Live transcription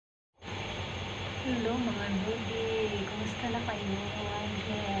Hello mga lodi, kumusta na kayo? I'm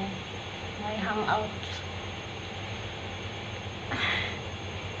here, may hangout.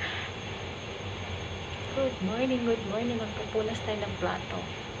 Good morning, magpupunas tayo ng plato.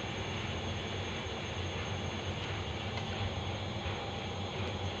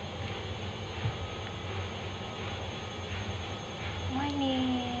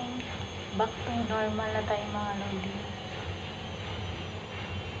 Morning, back to normal na tayo mga lodi.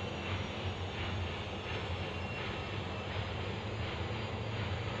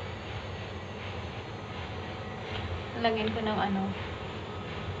 Lagyan ko ng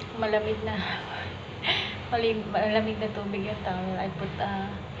malamig na malamig na tubig yung towel. I put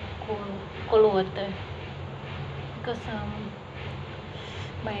cool water because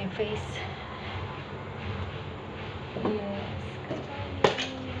my face. Yes, good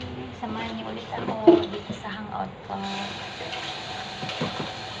morning. Samahan niyo ulit ako dito sa hangout ko.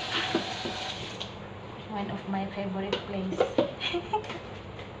 One of my favorite place.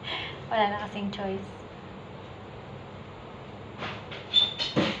 Wala na kasing choice.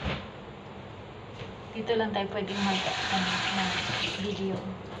 Dito lang tayo pwedeng mag video.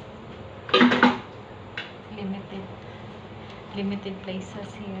 Limited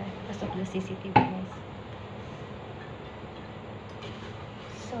places here because of the CCTV, guys.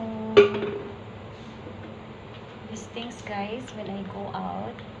 So these things, guys, when I go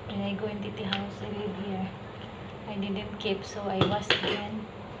out, when I go into the house, I live here. I didn't keep, so I washed again,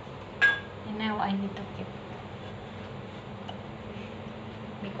 and now I need to keep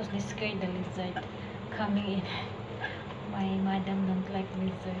because they scared the lizard coming in. My madam don't like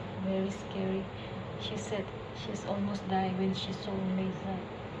lizard, very scary. She said she's almost died when she saw lizard.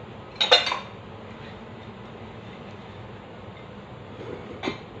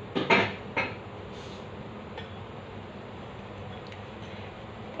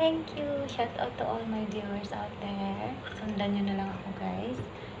 Thank you. Shout out to all my viewers out there. Sundan nyo na lang ako, guys.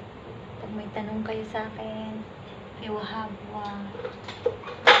 Pag may tanong kayo sa akin, if you have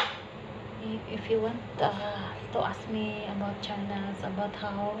if you want to ask me about channels, about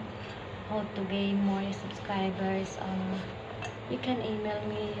how to gain more subscribers, you can email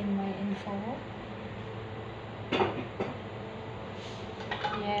me in my info.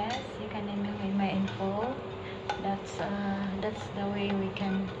 Yes, you can email me in my info. That's the way we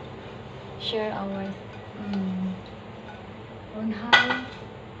can share our on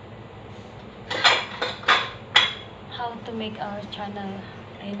how to make our channel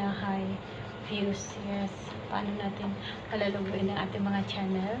in a high views. Yes, paano natin palalubuin ang ating mga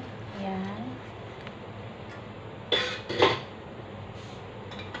channel. Yan.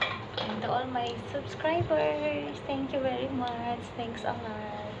 And to all my subscribers, thank you very much. Thanks a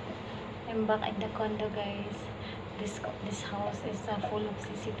lot. I'm back at the condo, guys. This house is full of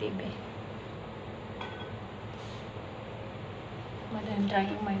CCTV. But I'm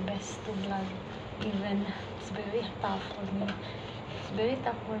trying my best to vlog. Even it's very tough for me. It's very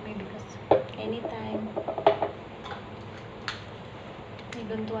tough for me because anytime they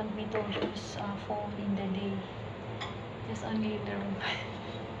don't want me to use phone in the day. Just only in the room.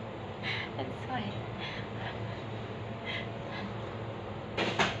 That's why.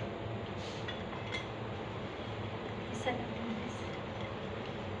 Isa na din this.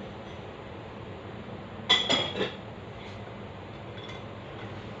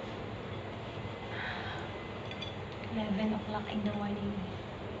 11 o'clock in the morning.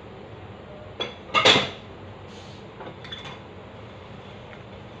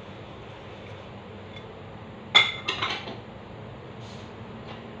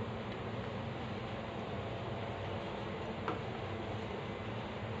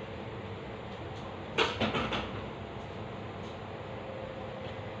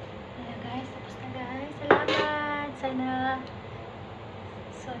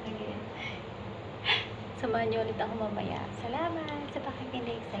 Samahan niyo ulit ako mamaya. Salamat sa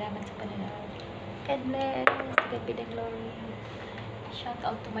pakikinig. Salamat sa panonood. God bless. God be the glory. Shout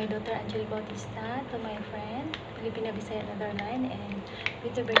out to my daughter Angeli Bautista, to my friend Filipina Bisaya Netherlands, and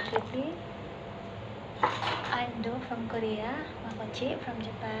YouTuber Kitty, Ando from Korea, Makochi from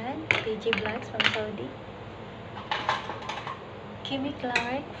Japan, PG Vlogs from Saudi, Kimi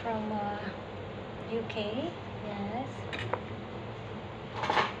Clark from UK. Yes.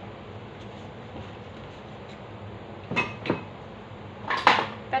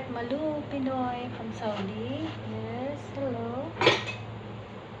 Malu Pinoy from Saudi. Yes, hello.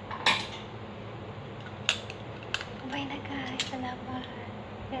 Bye na, guys. Salamat.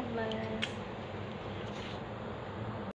 God bless.